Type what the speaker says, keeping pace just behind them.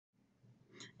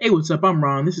Hey, what's up? I'm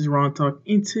Ron. This is Ron Talk,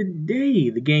 and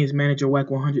today the game's manager Wack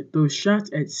 100 throws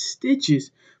shots at Stitches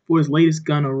for his latest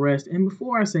gun arrest. And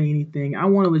before I say anything, I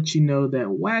want to let you know that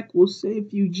Wack will say a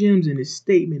few gems in his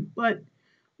statement, but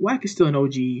Wack is still an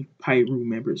OG Pirate Room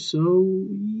member, so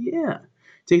yeah,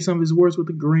 take some of his words with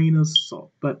a grain of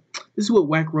salt. But this is what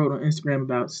Wack wrote on Instagram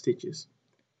about Stitches.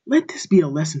 Let this be a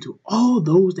lesson to all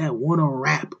those that want to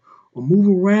rap or move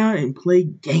around and play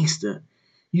gangsta.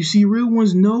 You see, real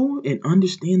ones know and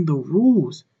understand the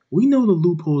rules. We know the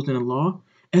loopholes in the law,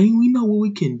 and we know what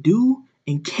we can do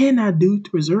and cannot do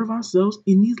to preserve ourselves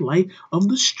in these light of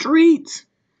the streets.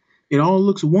 It all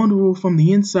looks wonderful from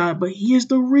the inside, but here's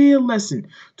the real lesson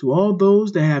to all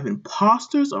those that have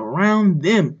imposters around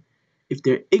them. If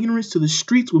their ignorance to the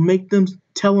streets will make them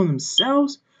tell on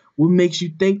themselves, what makes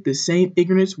you think the same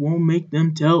ignorance won't make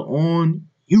them tell on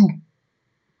you?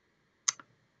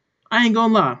 I ain't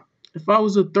gonna lie. If I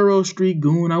was a thorough street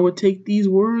goon, I would take these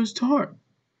words to heart.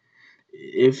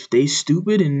 If they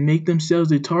stupid and make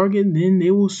themselves a target, then they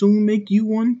will soon make you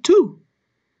one too.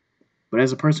 But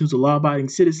as a person who's a law-abiding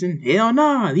citizen, hell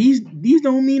nah, these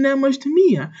don't mean that much to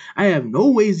me. I have no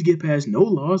ways to get past no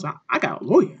laws. I got a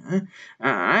lawyer.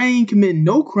 I ain't committing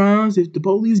no crimes. If the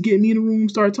police get me in the room and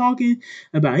start talking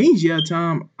about any jail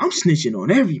time, I'm snitching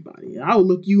on everybody. I'll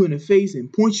look you in the face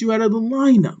and point you out of the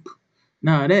lineup.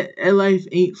 Nah, that life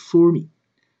ain't for me.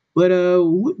 But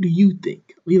what do you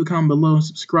think? Leave a comment below and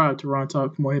subscribe to Ron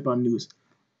Talk for more hip hop news.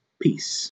 Peace.